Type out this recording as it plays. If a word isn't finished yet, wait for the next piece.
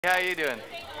How you doing?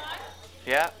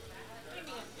 Yeah.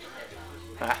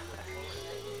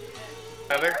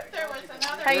 Heather?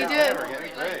 How you doing?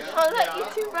 Great. Oh, is that you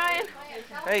too, Brian?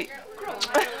 Hey.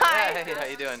 Hi. Hey, how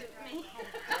you doing?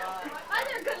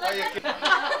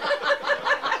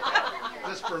 Is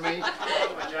this for me?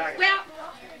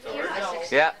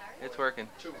 Yeah, it's working.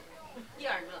 You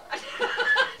are not.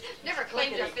 Never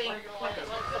claimed your thing.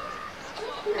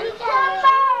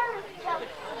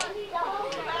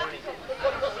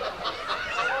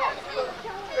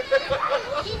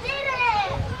 She did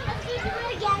it! Let's do it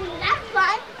again. That's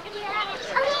fun. Yeah.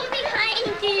 I'm a little behind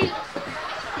you.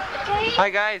 Okay? Hi,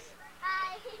 guys.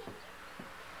 Hi.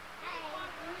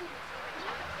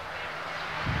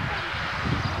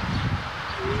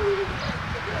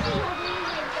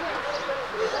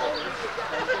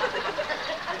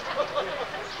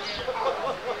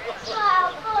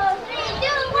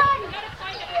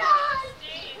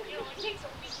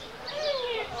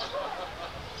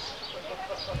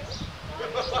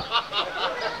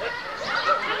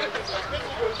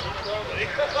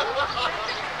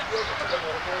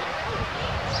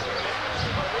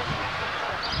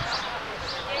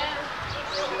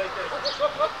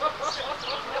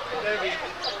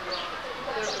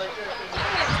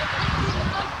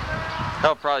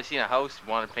 I've probably seen a house you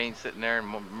want to paint sitting there, and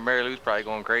Mary Lou's probably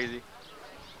going crazy.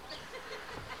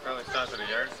 Probably stopped at a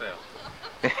yard sale.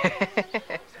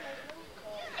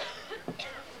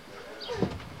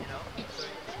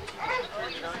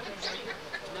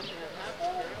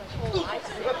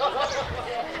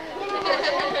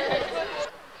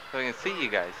 So we can see you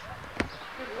guys.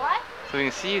 What? So we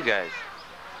can see you guys.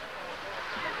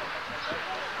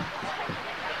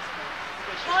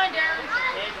 Come on, Darren.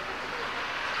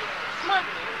 Come on.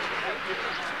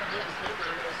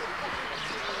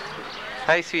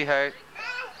 Hi, sweetheart.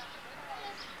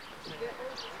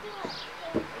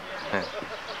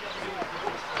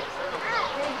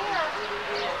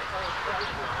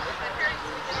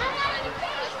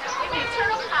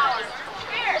 Eternal power.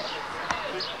 Here.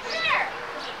 Here.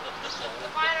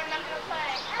 Fine, I'm not gonna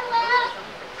play. Hello.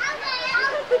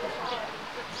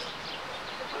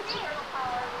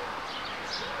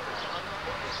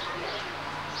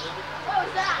 What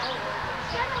was that?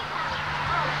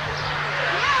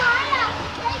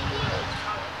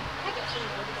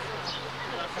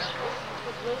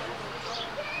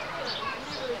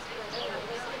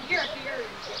 You're a beard.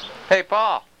 Hey,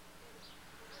 Paul.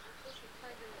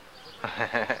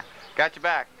 Got your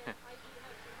back.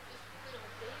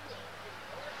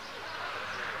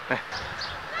 Oh,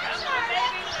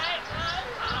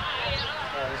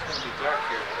 it's going to be dark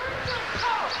here.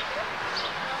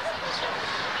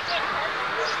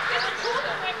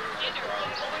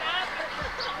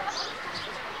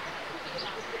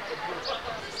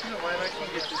 You know, why not you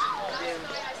get this damn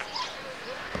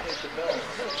hit the bell?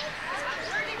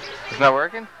 It's not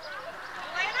working?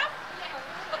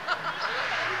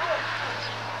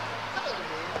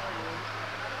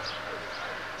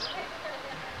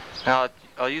 Now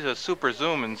I'll use a super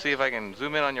zoom and see if I can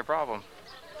zoom in on your problem.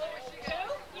 I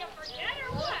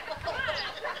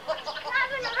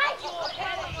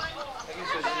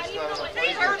guess it's just not enough light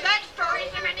here. Heard that story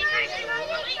so many times.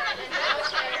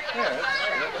 Yeah, that's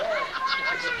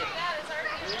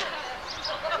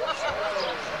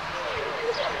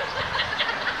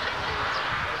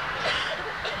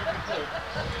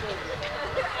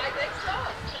I think so.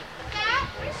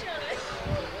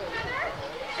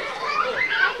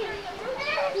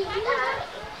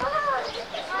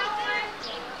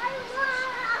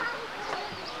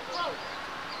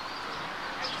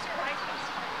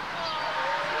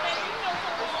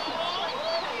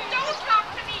 Don't talk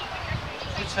to me.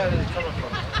 Which side is it coming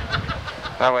from?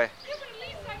 That way. Yeah, but at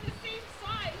least I'm the same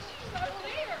size. She's up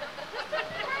there.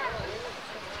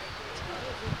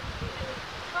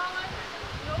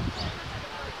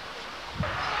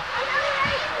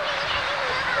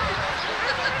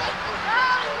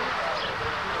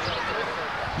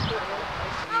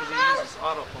 Usually uses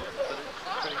autofocus, but it's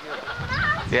pretty good.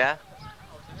 Yeah?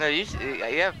 No,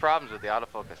 you have problems with the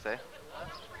autofocus, eh?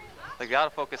 Like the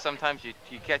autofocus, sometimes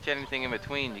you catch anything in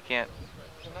between, you can't.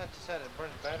 Well, not just that, it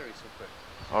burns battery so quick.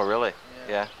 Oh, really?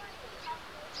 Yeah. Yeah.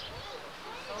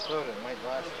 Good, it might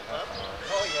last a half an hour.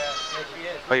 Oh, yeah, yes, he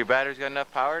is. Oh, your battery's got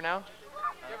enough power now?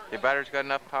 Your battery's got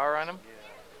enough power on them?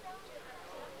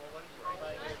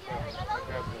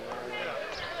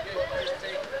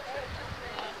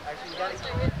 Actually, you gotta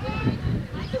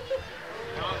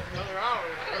another hour.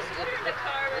 I was good in the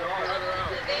car with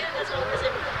the van as well as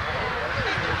everything.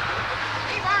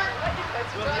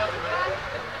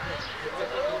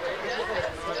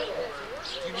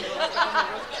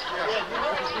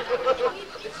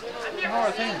 Yeah. How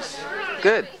are things?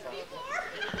 Good.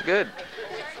 Good.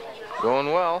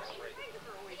 Going well.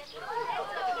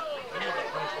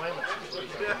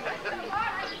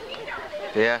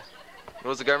 Yeah.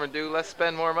 What does the government do? Let's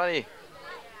spend more money.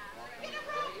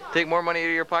 Take more money out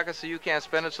of your pocket so you can't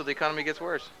spend it so the economy gets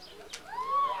worse.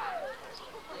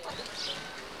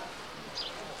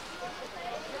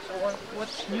 So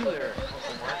what's new there?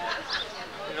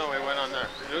 You know, we went on the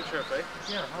canoe trip, eh?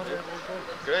 Yeah, how did it go?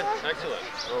 Good, excellent.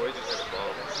 Oh, we just had a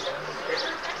ball.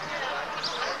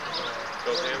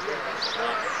 Southampton?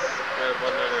 No. We had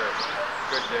one other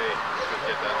good day to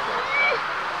get that sorted out.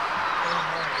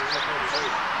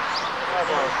 How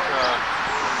about,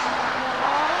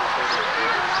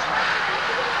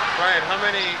 Brian, how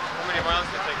many miles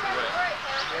do you think you went?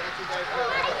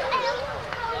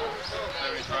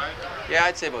 75? Yeah,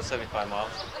 I'd say about 75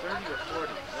 miles. 30 or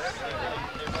 40?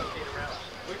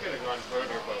 We could have gone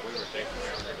further, but we were taking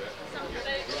it a bit.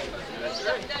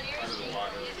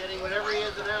 Getting whatever he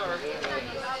is an hour.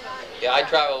 Yeah, I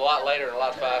travel a lot lighter and a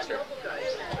lot faster.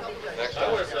 Next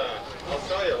I was, I'll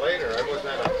tell you later, I was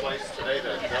at a place today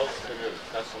that builds canoes,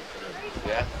 custom canoes.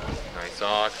 Yeah. I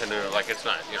saw a canoe, like it's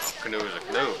not, you know, canoe is a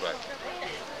canoe, but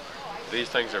these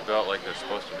things are built like they're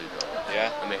supposed to be built.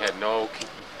 Yeah. And they had no,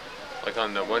 like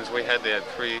on the ones we had, they had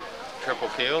 3 triple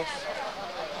keels.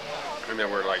 And they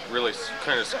were like really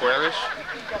kind of squarish.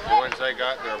 The ones I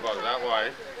got, they're about that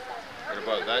wide, they're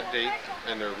about that deep,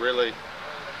 and they're really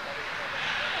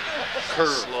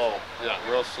curved. Slow. Yeah,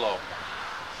 real slow.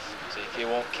 See, if you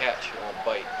won't catch, you won't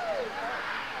bite.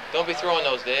 Don't be throwing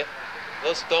those, Dave.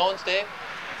 Those stones, Dave.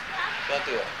 Don't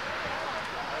do it.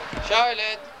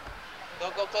 Charlotte,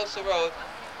 don't go close to the road.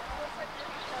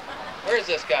 Where is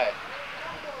this guy?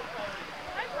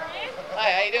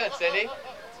 Hi, how you doing, Cindy?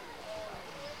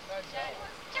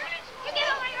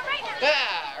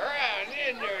 Ah, around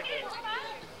in there.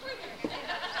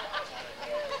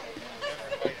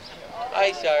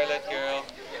 Hi, Charlotte, girl.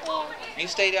 You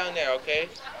stay down there, okay?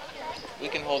 We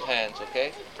can hold hands,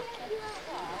 okay?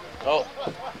 Oh,